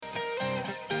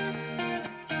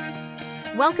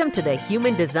Welcome to the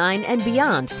Human Design and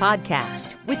Beyond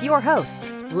podcast with your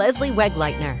hosts, Leslee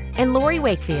Wegleitner and Lori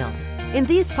Wakefield. In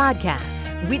these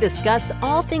podcasts, we discuss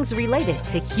all things related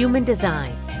to human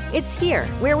design. It's here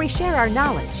where we share our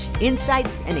knowledge,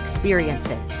 insights, and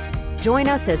experiences. Join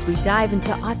us as we dive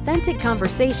into authentic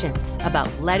conversations about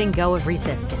letting go of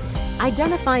resistance,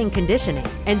 identifying conditioning,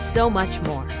 and so much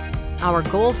more. Our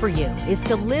goal for you is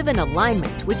to live in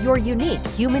alignment with your unique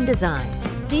human design.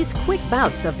 These quick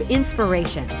bouts of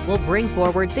inspiration will bring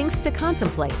forward things to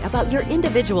contemplate about your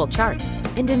individual charts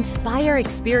and inspire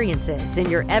experiences in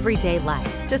your everyday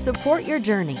life to support your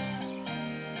journey.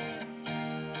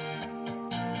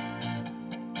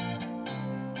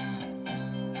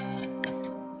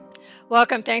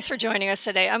 Welcome. Thanks for joining us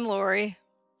today. I'm Lori.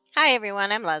 Hi,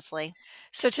 everyone. I'm Leslee.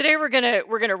 So today we're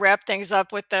gonna wrap things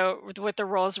up with the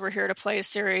roles we're here to play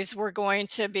series. We're going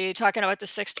to be talking about the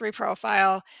 6-3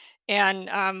 profile, and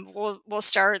we'll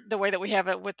start the way that we have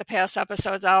it with the past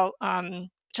episodes. I'll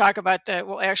talk about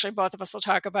both of us will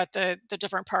talk about the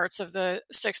different parts of the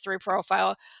 6-3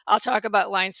 profile. I'll talk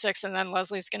about line 6, and then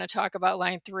Leslie's going to talk about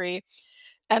line 3.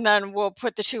 And then we'll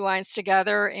put the two lines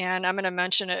together, and I'm going to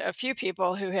mention a few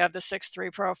people who have the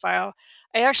 6-3 profile.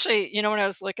 I actually, when I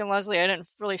was looking, Leslee, I didn't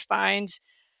really find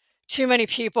too many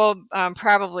people.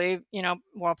 Probably,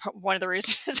 one of the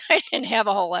reasons is I didn't have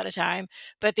a whole lot of time.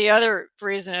 But the other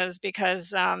reason is because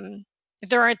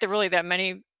there aren't really that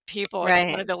many people.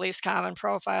 Right. One of the least common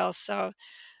profiles. So,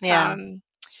 Yeah.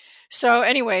 So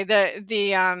anyway,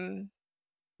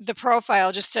 the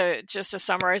profile, just to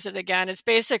summarize it again, it's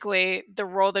basically the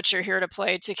role that you're here to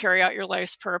play to carry out your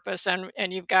life's purpose,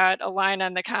 and you've got a line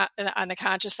on the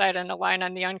conscious side and a line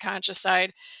on the unconscious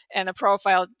side, and the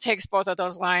profile takes both of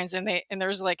those lines, and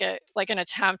there's like an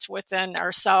attempt within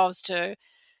ourselves to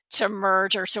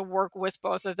merge or to work with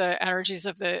both of the energies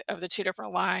of the two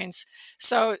different lines.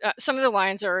 So some of the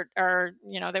lines are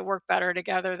they work better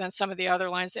together than some of the other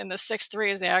lines. And the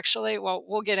 6-3 is actually,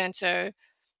 we'll get into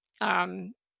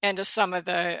some of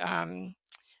the, I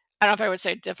don't know if I would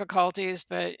say difficulties,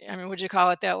 but I mean, would you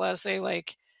call it that, Leslee?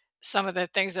 Like some of the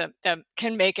things that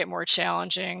can make it more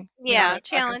challenging. Yeah,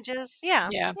 challenges. Yeah.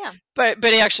 But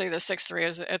actually, the 6-3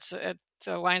 is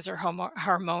the lines are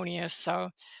harmonious, so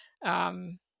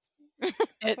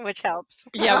which helps.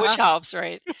 Yeah, which helps,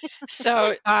 right?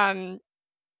 So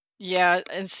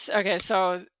it's okay.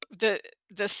 So the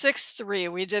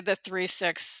 6-3, we did the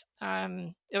 3-6.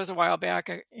 It was a while back,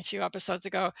 a few episodes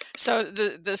ago. So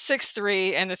the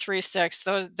 6-3 and the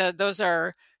 3-6, those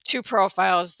are two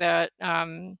profiles that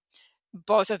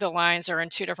both of the lines are in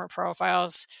two different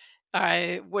profiles.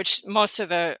 Which most of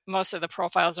the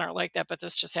profiles aren't like that, but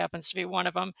this just happens to be one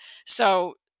of them.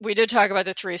 So we did talk about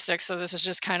the 3-6. So this is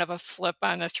just kind of a flip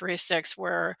on the 3-6,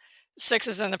 where 6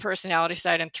 is on the personality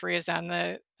side and 3 is on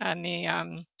the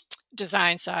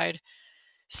design side.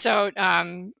 So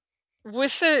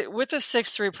with the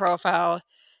 6-3 profile,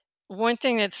 one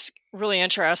thing that's really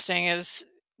interesting is,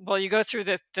 you go through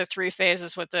the 3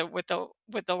 phases with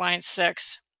the line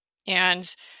 6,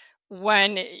 and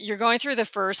when you're going through the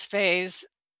first phase,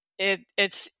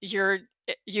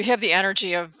 you have the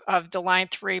energy of the line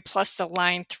 3 plus the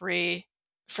line 3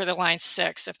 for the line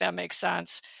 6, if that makes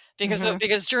sense.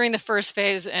 Because during the first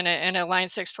phase in a line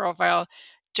 6 profile,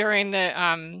 during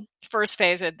the first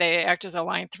phase, they act as a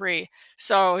line 3.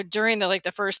 So during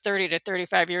the first 30 to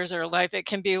 35 years of your life, it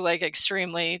can be like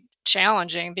extremely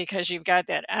challenging because you've got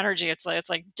that energy. It's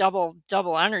like double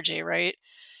energy, right?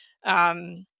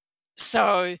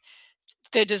 So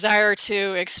the desire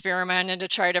to experiment and to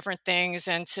try different things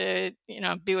and to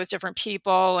be with different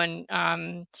people, and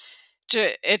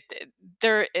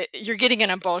you're getting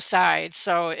it on both sides.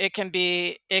 So it can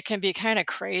be kind of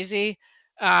crazy.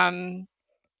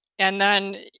 And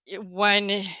then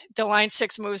when the line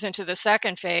 6 moves into the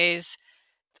second phase,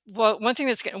 one thing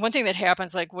that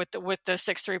happens, like with the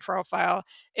 6-3 profile,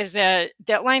 is that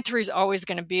line 3 is always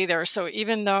going to be there. So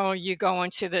even though you go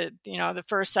into the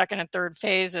first, second, and third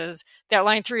phases, that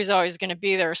line 3 is always going to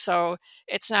be there. So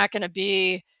it's not going to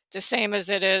be the same as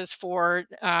it is for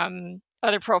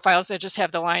other profiles that just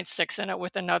have the line 6 in it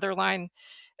with another line.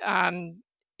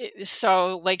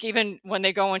 So like even when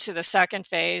they go into the second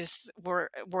phase, where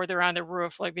they're on the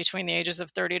roof, like between the ages of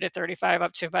 30 to 35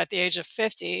 up to about the age of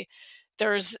 50,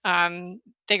 there's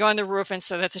they go on the roof, and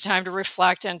so that's a time to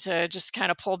reflect and to just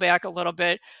kind of pull back a little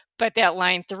bit. But that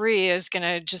line 3 is going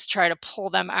to just try to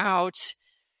pull them out,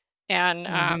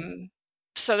 and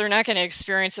so they're not going to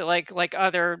experience it like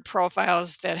other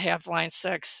profiles that have line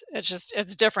 6.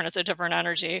 It's different. It's a different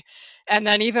energy. And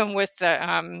then even with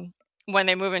the when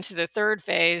they move into the third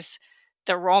phase,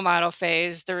 the role model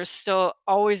phase, there's still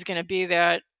always going to be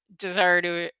that desire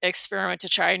to experiment, to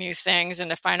try new things, and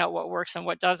to find out what works and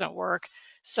what doesn't work.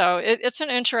 So it's an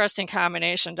interesting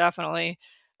combination, definitely.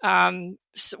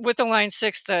 With the line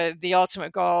 6, the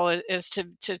ultimate goal is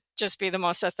to just be the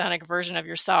most authentic version of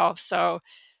yourself. So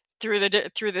through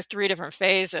the 3 different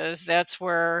phases, that's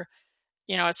where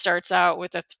it starts out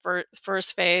with the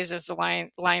first phase is the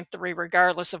line 3,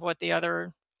 regardless of what the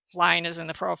other line is in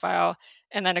the profile,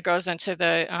 and then it goes into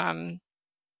the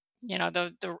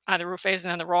the roof phase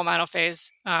and then the role model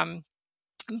phase.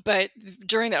 But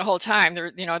during that whole time,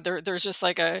 there's just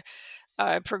like a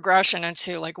progression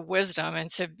into like wisdom,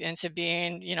 into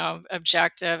being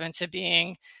objective, into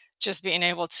being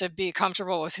able to be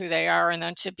comfortable with who they are, and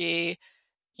then to be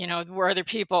where other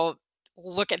people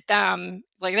look at them,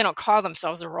 like they don't call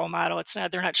themselves a role model.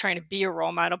 They're not trying to be a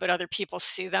role model, but other people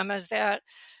see them as that.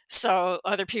 So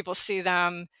other people see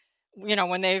them,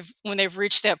 when they've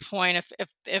reached that point,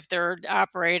 if they're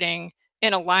operating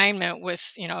in alignment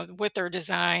with with their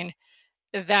design,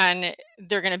 then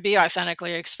they're going to be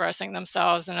authentically expressing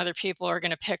themselves, and other people are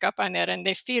going to pick up on that, and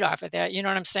they feed off of that. You know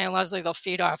what I'm saying, Leslie? They'll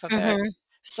feed off of it.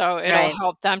 So it'll Right.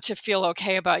 help them to feel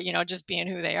okay about, just being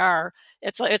who they are.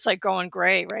 It's like going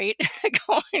gray, right?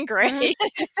 Going gray.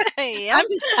 Yep.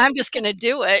 I'm just going to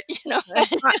do it,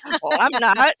 Well, I'm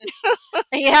not.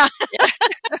 Yeah.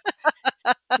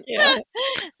 Yeah.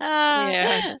 Uh,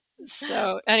 Yeah. So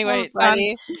so anyway,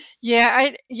 funny. yeah,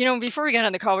 before we got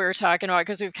on the call, we were talking about,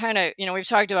 because we've kind of, we've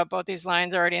talked about both these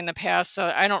lines already in the past,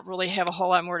 so I don't really have a whole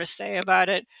lot more to say about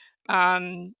it.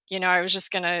 I was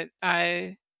just gonna,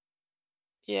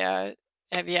 yeah,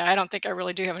 I don't think I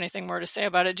really do have anything more to say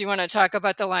about it. Do you want to talk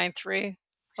about the line 3,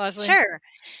 Leslie? Sure.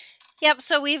 Yep.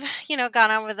 So we've,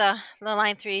 gone over the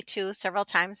line 3 too several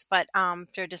times, but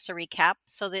for just a recap.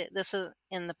 So this is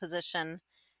in the position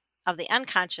of the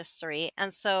unconscious 3.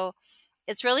 And so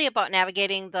it's really about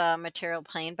navigating the material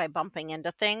plane by bumping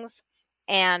into things.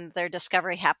 And their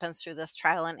discovery happens through this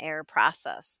trial and error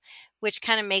process, which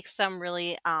kind of makes them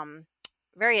really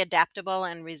very adaptable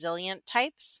and resilient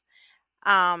types.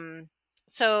 Um,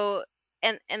 so,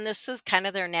 and this is kind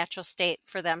of their natural state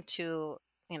for them to,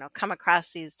 come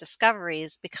across these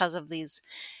discoveries because of these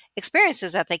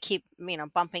experiences that they keep,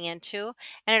 bumping into.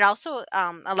 And it also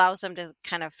allows them to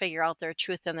kind of figure out their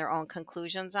truth and their own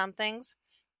conclusions on things.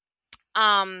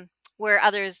 Where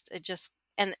others just,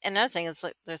 and another thing is,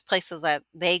 like, there's places that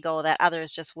they go that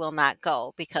others just will not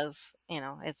go because,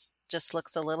 it's just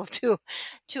looks a little too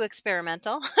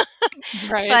experimental.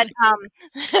 Right. But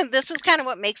this is kind of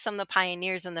what makes them the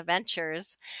pioneers and the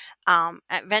adventurous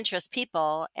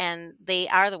people, and they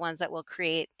are the ones that will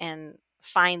create and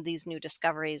find these new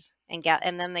discoveries and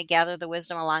then they gather the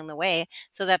wisdom along the way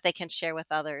so that they can share with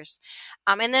others.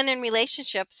 And then in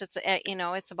relationships,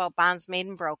 it's about bonds made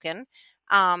and broken.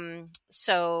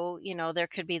 So there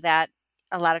could be that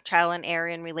a lot of trial and error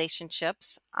in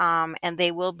relationships, and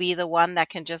they will be the one that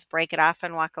can just break it off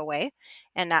and walk away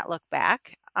and not look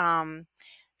back.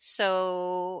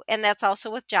 So, and that's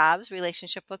also with jobs,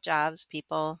 relationship with jobs,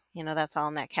 people, that's all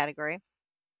in that category.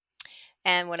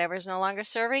 And whatever's no longer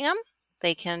serving them,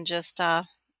 they can just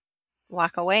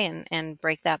walk away and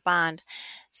break that bond.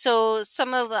 So,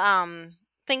 some of the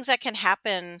things that can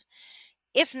happen,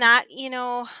 if not,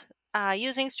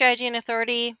 using strategy and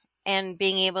authority and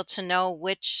being able to know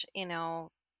which,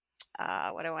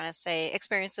 what I want to say,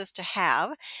 experiences to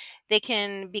have, they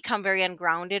can become very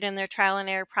ungrounded in their trial and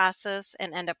error process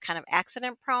and end up kind of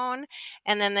accident prone.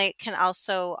 And then they can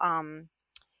also,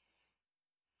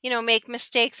 make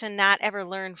mistakes and not ever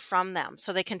learn from them.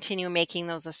 So they continue making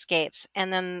those escapes.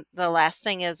 And then the last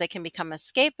thing is they can become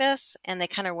escapists and they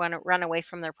kind of run away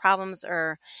from their problems,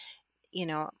 or,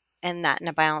 and not in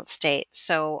a balanced state.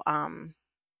 So,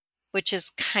 which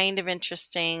is kind of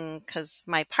interesting because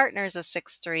my partner is a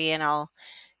 6-3, and I'll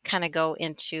kind of go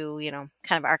into,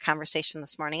 kind of our conversation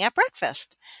this morning at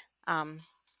breakfast.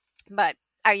 But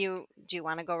do you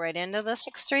want to go right into the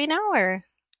 6-3 now, or?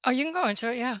 Oh, you can go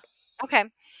into it. Yeah. Okay.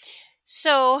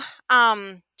 So,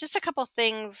 just a couple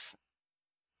things,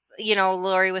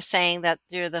 Lori was saying that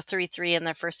they're the 3-3 in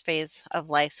their first phase of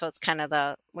life. So it's kind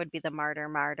of would be the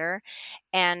martyr.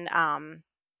 And,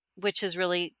 which is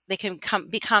really, they can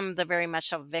become the very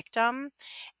much a victim,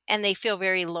 and they feel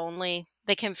very lonely.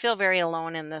 They can feel very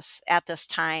alone at this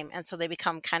time. And so they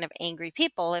become kind of angry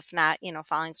people, if not,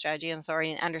 following strategy and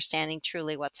authority and understanding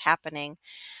truly what's happening,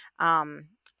 and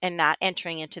not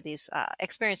entering into these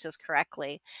experiences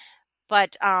correctly.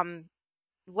 But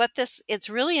it's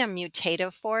really a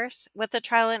mutative force with the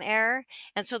trial and error.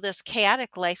 And so this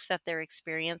chaotic life that they're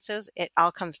experiences, it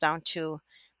all comes down to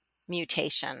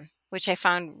mutation, which I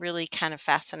found really kind of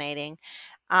fascinating.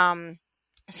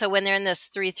 So when they're in this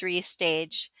 3-3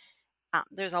 stage,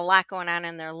 there's a lot going on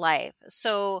in their life.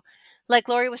 So like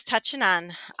Lori was touching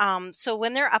on, so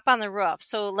when they're up on the roof,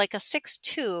 so like a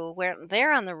 6-2, where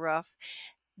they're on the roof,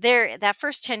 they're that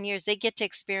first 10 years, they get to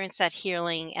experience that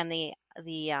healing and the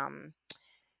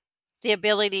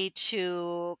ability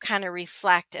to kind of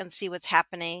reflect and see what's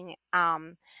happening.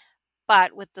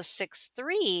 But with the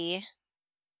 6-3,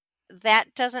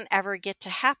 that doesn't ever get to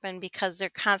happen because they're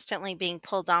constantly being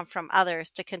pulled down from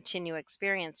others to continue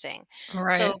experiencing.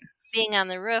 Right. So being on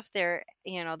the roof, they're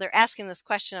asking this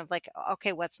question of like,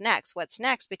 okay, what's next? What's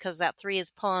next? Because that 3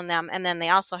 is pulling them, and then they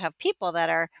also have people that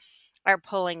are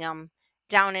pulling them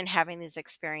down and having these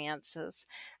experiences.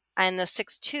 And the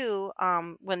 6-2,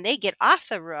 when they get off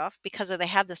the roof, because they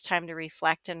have this time to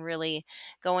reflect and really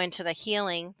go into the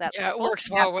healing that's Yeah, it supposed works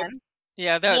to well with happen.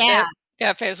 yeah, Yeah,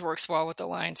 that phase works well with the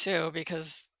line too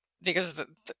because the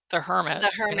hermit,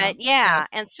 the hermit, Yeah. yeah.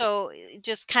 And so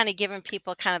just kind of giving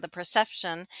people kind of the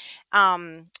perception.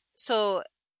 So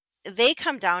they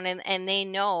come down and they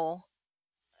know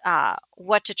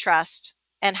what to trust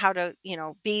and how to,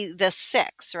 be the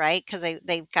 6, right? Because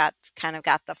they've got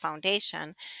the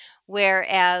foundation.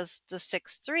 Whereas the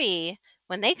 6-3,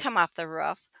 when they come off the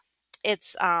roof,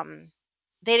 it's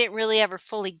they didn't really ever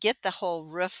fully get the whole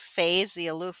roof phase, the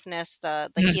aloofness,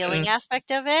 the Mhm. healing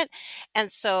aspect of it.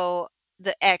 And so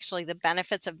the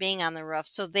benefits of being on the roof.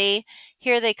 So they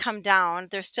come down,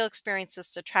 they're still experiencing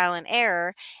this trial and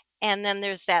error. And then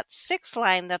there's that 6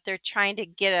 line that they're trying to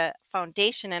get a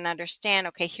foundation and understand,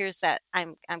 okay, here's that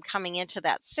I'm coming into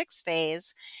that 6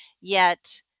 phase,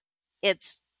 yet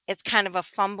it's kind of a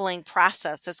fumbling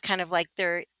process. It's kind of like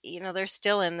they're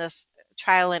still in this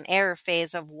trial and error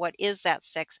phase of what is that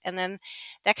 6. And then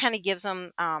that kind of gives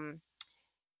them,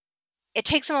 it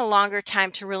takes them a longer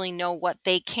time to really know what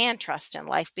they can trust in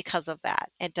life because of that.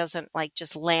 It doesn't like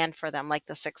just land for them like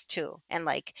the 6-2. And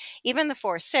like even the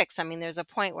 4-6, I mean, there's a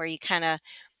point where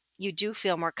you do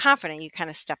feel more confident. You kind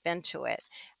of step into it.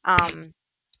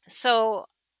 So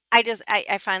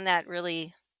I find that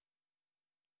really,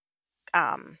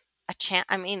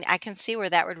 I mean, I can see where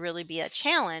that would really be a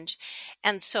challenge.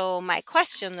 And so my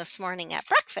question this morning at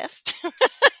breakfast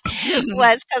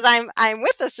was, because I'm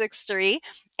with the 6-3,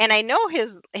 and I know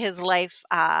his life,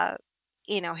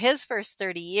 his first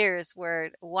 30 years were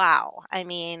wow. I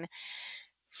mean,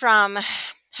 from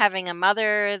having a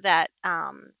mother that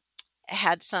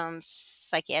had some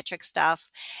psychiatric stuff,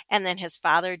 and then his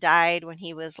father died when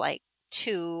he was like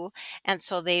 2, and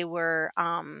so they were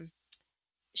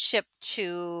shipped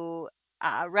to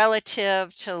a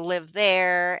relative to live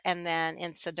there, and then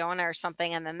in Sedona or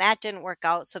something, and then that didn't work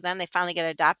out. So then they finally get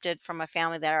adopted from a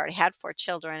family that already had 4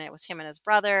 children. It was him and his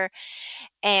brother.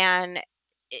 And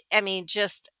I mean,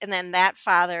 and then that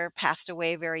father passed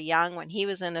away very young when he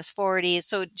was in his 40s.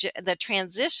 So the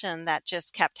transition that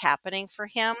just kept happening for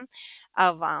him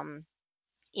of, and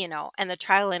the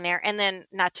trial and error. And then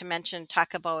not to mention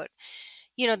talk about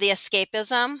the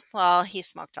escapism. Well, he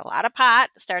smoked a lot of pot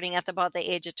starting at about the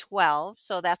age of 12,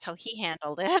 so that's how he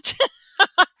handled it.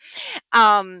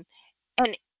 um,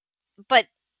 and but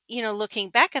looking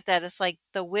back at that, it's like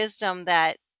the wisdom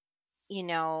that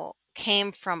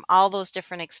came from all those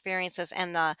different experiences,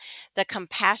 and the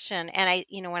compassion. And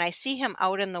when I see him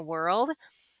out in the world,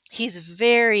 he's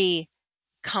very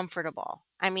comfortable.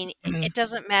 I mean, it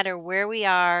doesn't matter where we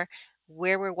are,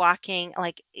 where we're walking.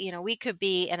 Like, we could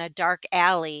be in a dark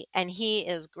alley and he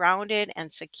is grounded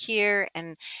and secure,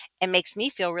 and it makes me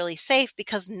feel really safe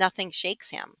because nothing shakes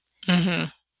him,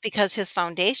 Mhm. because his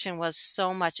foundation was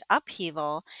so much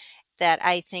upheaval that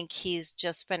I think he's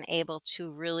just been able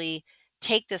to really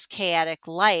take this chaotic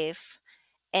life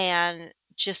and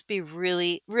just be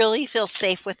really, really feel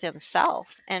safe with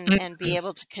himself, and be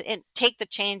able to and take the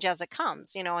change as it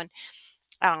comes, and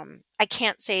I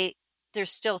can't say,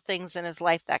 there's still things in his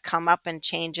life that come up and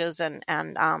changes, and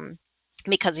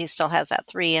because he still has that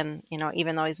 3, and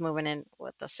even though he's moving in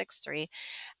with the 6-3,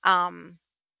 um,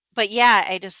 but yeah,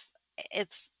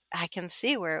 I can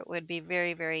see where it would be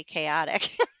very, very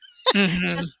chaotic.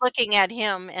 Mhm. Just looking at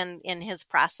him and in his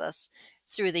process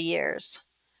through the years.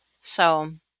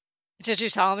 So Did you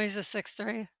tell him he's a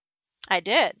 6'3"? I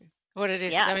did. What did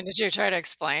he say? Yeah. I mean, did you try to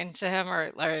explain to him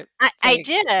or I like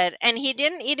did, and he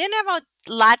didn't have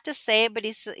a lot to say, but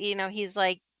he's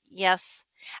like, "Yes."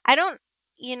 I don't,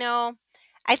 you know,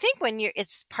 I think when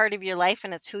it's part of your life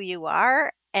and it's who you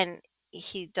are, and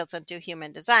he doesn't do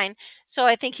human design. So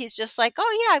I think he's just like,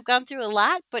 "Oh yeah, I've gone through a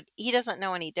lot," but he doesn't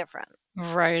know any different,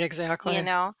 Right, you exactly.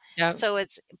 know? Yeah. So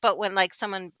but when like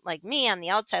someone like me on the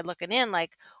outside looking in,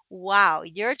 like, wow,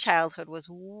 your childhood was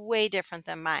way different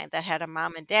than mine, that had a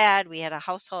mom and dad, we had a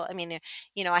household. I mean,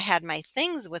 I had my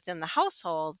things within the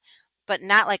household, but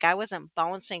not like I wasn't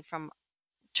bouncing from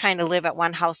trying to live at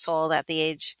one household at the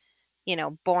age,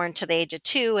 born to the age of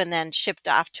 2 and then shipped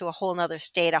off to a whole nother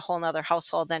state, a whole nother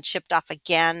household, then shipped off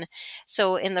again.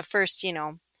 So in the first,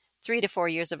 3 to 4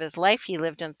 years of his life, he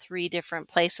lived in 3 different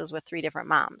places with 3 different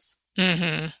moms.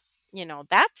 Mhm.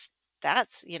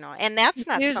 That's, and that's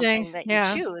not Confusing. something that you Yeah.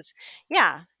 choose.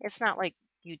 Yeah, it's not like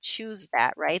you choose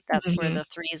that, right? That's where Mhm. the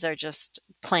threes are just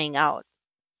playing out.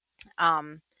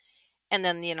 Um, and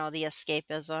then, the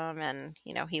escapism and,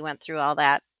 he went through all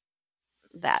that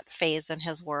phase in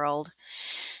his world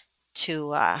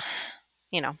to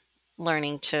you know,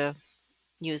 learning to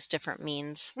use different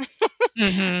means.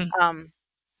 Mhm. um,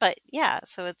 but yeah,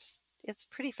 so it's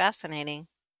pretty fascinating.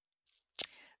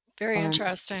 Very Um,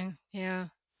 interesting. Yeah.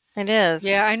 it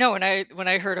is. Yeah, I know when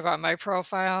I heard about my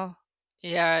profile,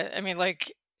 yeah, I mean,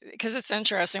 like, because it's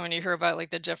interesting when you hear about,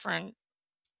 like, the different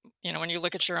when you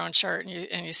look at your own chart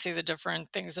and you see the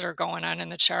different things that are going on in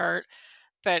the chart,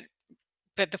 but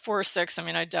the 4-6, I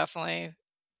mean, I definitely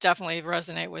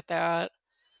resonate with that.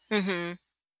 Mhm.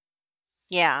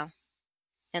 Yeah,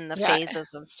 in the Yeah.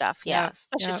 phases and stuff, yeah, Yeah.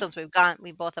 especially Yeah. since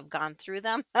we both have gone through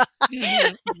them.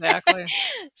 Mhm. Exactly.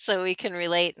 So we can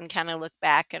relate and kinda look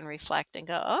back and reflect and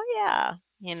go, "Oh, yeah,"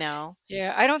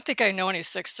 Yeah, I don't think I know any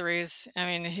 6-3s. I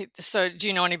mean, so do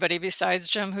you know anybody besides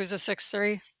Jim who's a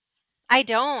 6-3? I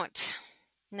don't.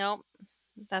 Nope,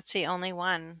 that's the only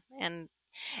one, and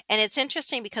it's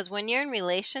interesting because when you're in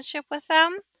relationship with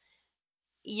them,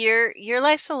 your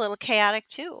life's a little chaotic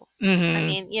too. I Mhm.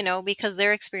 mean, because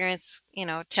their experience,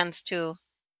 tends to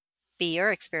be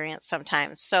your experience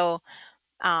sometimes. So,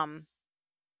 um,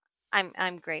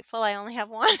 I'm grateful I only have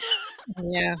one.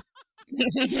 Yeah.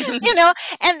 You know,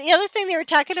 and the other thing they were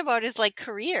talking about is like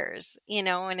careers,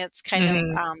 and it's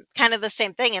Mhm. kind of the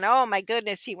same thing. And oh my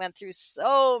goodness, he went through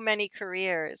so many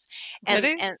careers, Did and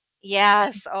he?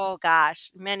 yes, oh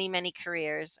gosh, many many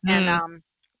careers, and Mm.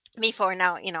 before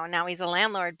now, now he's a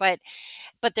landlord, but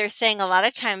they're saying a lot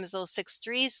of times those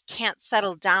 6-3s can't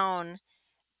settle down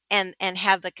and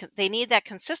have they need that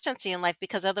consistency in life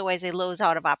because otherwise they lose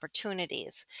out of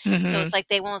opportunities. So Mhm. it's like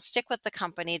they won't stick with the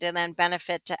company to then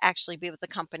benefit to actually be with the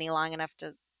company long enough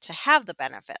to have the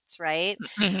benefits, right?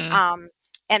 Mhm. Um,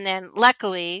 and then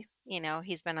luckily,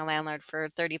 he's been a landlord for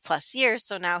 30 plus years,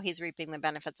 so now he's reaping the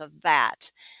benefits of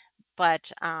that.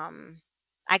 But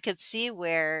I could see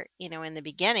where, in the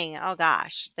beginning, oh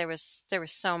gosh, there was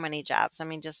so many jobs. I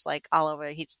mean, just like all over.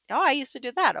 Oh, I used to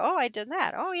do that. Oh, I did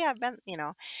that. Oh, yeah, I've been,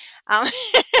 um,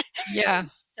 Yeah.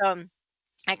 so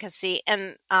I could see,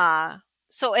 and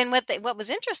so and what was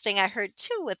interesting, I heard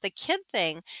too with the kid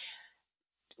thing,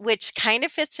 which kind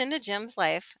of fits into Jim's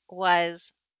life,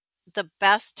 was the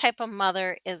best type of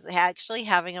mother is actually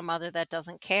having a mother that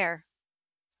doesn't care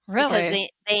because Really?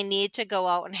 they need to go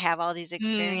out and have all these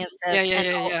Mm. Yeah, experiences yeah,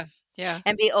 yeah, yeah. Yeah.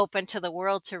 and be open to the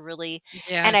world to really.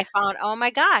 Yeah. And I found, oh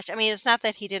my gosh, I mean, it's not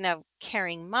that he didn't have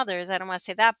caring mothers, I don't want to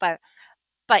say that, but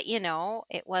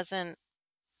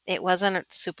it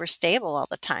wasn't super stable all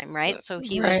the time, right? So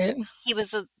Right. he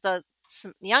was the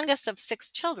youngest of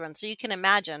 6 children, so you can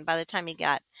imagine by the time he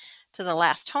got to the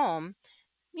last home,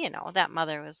 that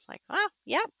mother was like, "Oh,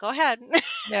 yeah, go ahead."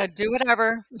 Yeah, do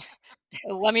whatever.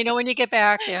 Let me know when you get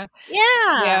back. Yeah. Yeah,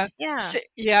 Yeah. yeah.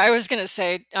 Yeah, I was gonna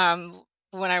say,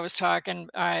 when I was talking,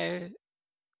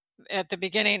 at the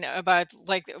beginning about,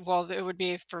 like, well, it would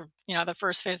be for, the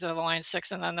first phase of the line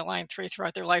 6 and then the line 3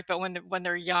 throughout their life, but when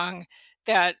they're young,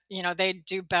 that, they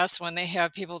do best when they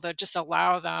have people that just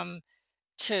allow them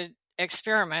to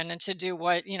experiment and to do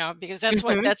what, because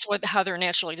Mhm. that's what how they're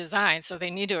naturally designed, so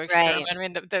they need to Right, experiment. I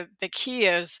mean, the key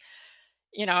is,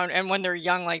 and when they're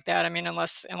young like that, I mean,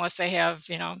 unless they have,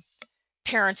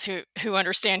 parents who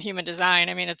understand human design,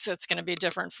 I mean, it's going to be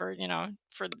different for,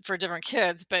 for different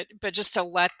kids, but just to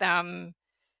let them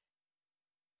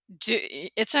do.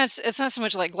 It's not so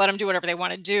much like let them do whatever they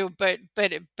want to do, but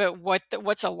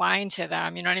what's aligned to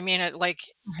them, you know what I mean? And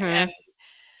mhm,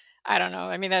 I don't know.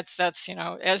 I mean, that's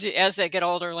as they get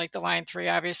older, like the line 3,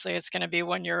 obviously it's going to be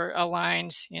when you're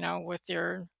aligned,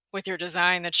 with your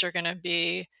design, that you're going to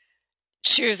be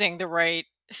choosing the right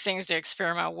things to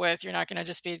experiment with. You're not going to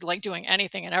just be like doing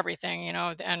anything and everything,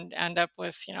 and end up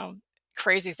with,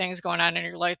 crazy things going on in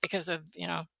your life because of,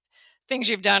 things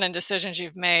you've done and decisions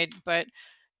you've made. But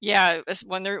yeah,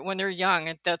 when they're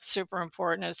young, that's super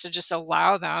important, is to just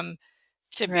allow them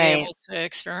to be right, able to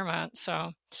experiment.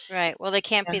 So right. Well, they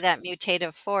can't yeah. be that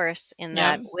mutative force in Yeah.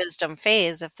 that wisdom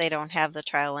phase if they don't have the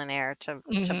trial and error to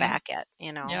Hmm. back it.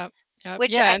 Yeah. Yep.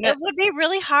 which Yeah. And it would be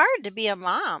really hard to be a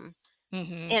mom.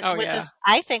 And oh with yeah. this,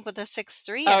 I think with a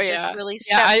 6'3", Oh and just yeah. really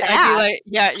Yeah. step I'd be back. like,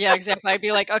 yeah, exactly. I'd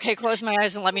be like, okay, close my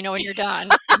eyes and let me know when you're done.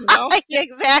 You know?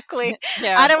 Exactly. I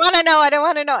Yeah. don't want to know. I don't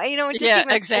want to know. Just Yeah. even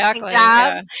switching Exactly. Yeah.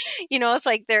 jobs, it's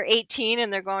like they're 18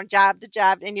 and they're going job to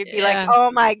job, and you'd be like, Yeah. oh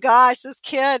my gosh, this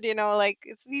kid, like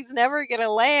he's never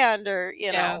gonna land, or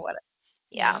Yeah. what.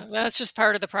 Yeah. Yeah, that's just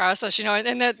part of the process,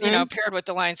 and that, Mhm. paired with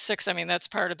the line 6, I mean, that's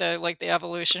part of the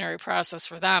evolutionary process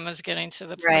for them, is getting to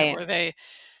the point Right. where they,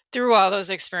 through all those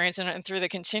experiences and through the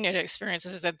continued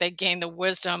experiences, that they gain the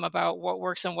wisdom about what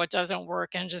works and what doesn't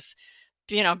work, and just,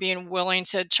 being willing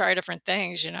to try different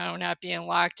things, not being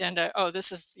locked into, oh,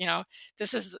 this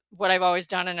is what I've always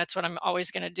done and that's what I'm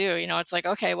always going to do. It's like,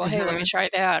 okay, well, hey, let me Mhm. try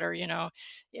that. Or,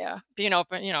 yeah, being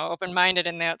open, open-minded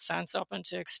in that sense, open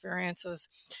to experiences.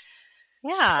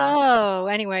 Yeah. So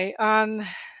anyway,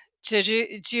 do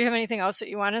you have anything else that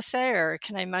you want to say, or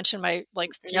can I mention my few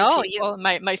No, you. people,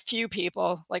 my few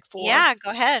people, like 4? Yeah. Go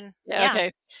ahead. Yeah, Yeah.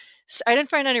 okay. So I didn't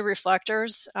find any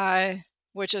reflectors,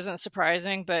 which isn't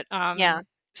surprising, but Yeah.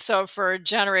 so for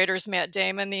Generators, Matt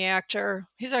Damon, the actor,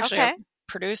 he's actually a Okay.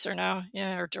 producer now,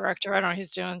 yeah, or director. I don't know.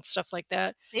 He's doing stuff like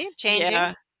that. See, changing.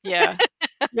 Yeah, yeah,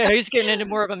 yeah. He's getting into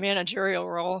more of a managerial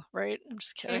role, right? I'm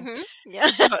just kidding.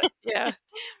 Yeah. So yeah.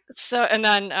 So and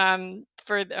then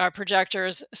for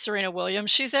projectors, Serena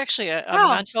Williams, she's actually a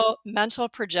Oh. mental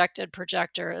projected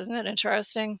projector. Isn't that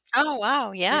interesting? Oh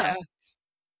wow. Yeah.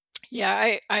 Yeah.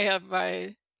 Yeah, I have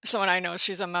someone I know.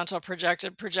 She's a mental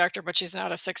projected projector, but she's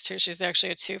not a 6'2". She's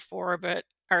actually a 2'4", but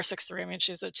or 6'3". I mean,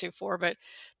 she's a 2'4", but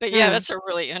yeah, Mm. that's a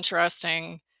really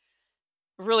interesting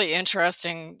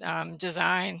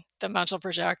design. The mental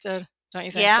projected, don't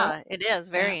you think so? Yeah. It is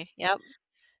Yeah, very. Yep.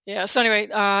 yeah. So anyway,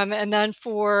 and then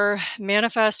for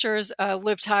manifestors,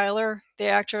 Liv Tyler, the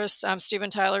actress, Steven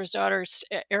Tyler's daughter,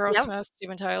 Yep. Aerosmith,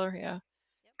 Steven Tyler, yeah,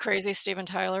 crazy Steven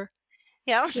Tyler.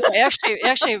 Yep. Yeah, actually, it's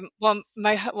actually one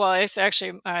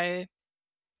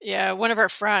of our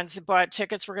friends bought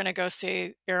tickets. We're gonna go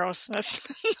see Aerosmith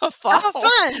in the Oh, fall.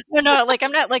 fun. No, like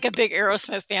I'm not like a big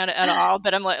Aerosmith fan at all,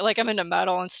 but I'm like I'm into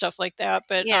metal and stuff like that.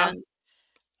 Yeah.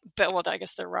 But well, I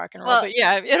guess they're rock and roll. Well, But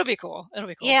yeah, it'll be cool. It'll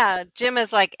be cool. yeah. Jim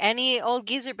is like, any old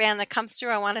geezer band that comes through,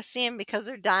 I want to see him because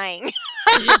they're dying.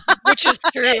 Yeah, which is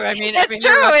true. It's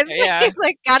they're true. up there. It's, Yeah, he's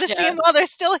like, got to see yeah, them while they're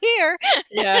still here.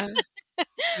 yeah,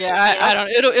 yeah. I Yep.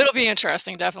 don't. It'll be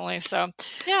interesting, definitely. So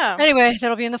Yeah. anyway,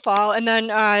 that'll be in the fall, and then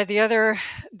the other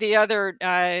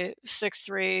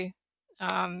 6'3"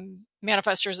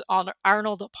 manifestors,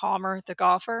 Arnold Palmer, the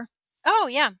golfer. Oh,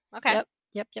 yeah. Okay.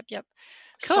 Yep. Cool.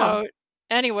 So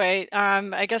anyway,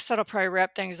 I guess that'll probably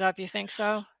wrap things up. You think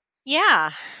so?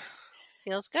 Yeah.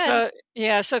 Feels good. So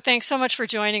yeah. So thanks so much for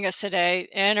joining us today.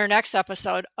 In our next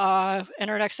episode,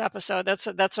 that's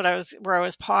what I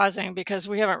was pausing, because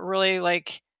we haven't really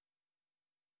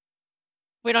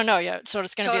we don't know yet. So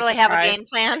it's going to be a Totally have a surprise. game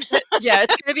plan. Yeah,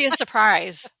 it's going to be a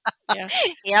surprise. Yeah.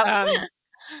 Yep.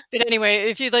 But anyway,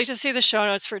 if you'd like to see the show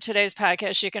notes for today's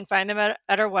podcast, you can find them at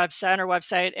our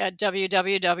website at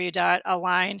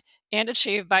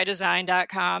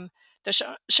www.alignandachievebydesign.com. The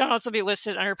show notes will be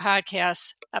listed under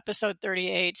podcasts, episode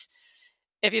 38.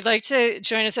 If you'd like to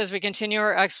join us as we continue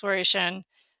our exploration,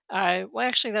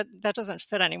 actually, that doesn't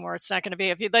fit anymore. It's not going to be.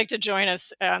 If you'd like to join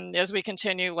us as we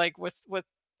continue, with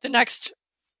the next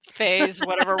phase,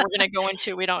 whatever we're going to go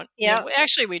into, we don't. Yep.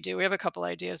 Actually, we do. We have a couple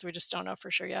ideas. We just don't know for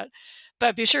sure yet.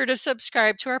 But be sure to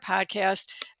subscribe to our podcast.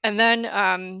 And then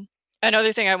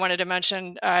another thing I wanted to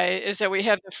mention is that we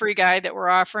have the free guide that we're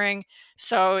offering.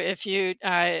 So if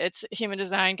it's a human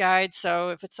design guide. So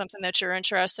if it's something that you're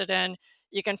interested in,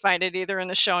 you can find it either in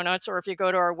the show notes, or if you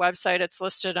go to our website, it's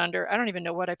listed under, I don't even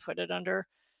know what I put it under,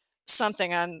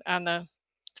 something on the,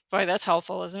 boy, that's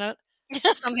helpful, isn't it?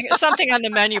 Something on the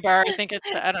menu bar. I think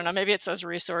I don't know, maybe it says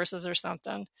resources or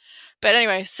something. But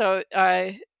anyway, so,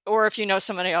 or if you know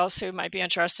somebody else who might be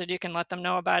interested, you can let them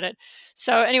know about it.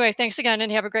 So anyway, thanks again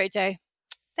and have a great day.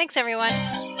 Thanks,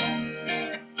 everyone.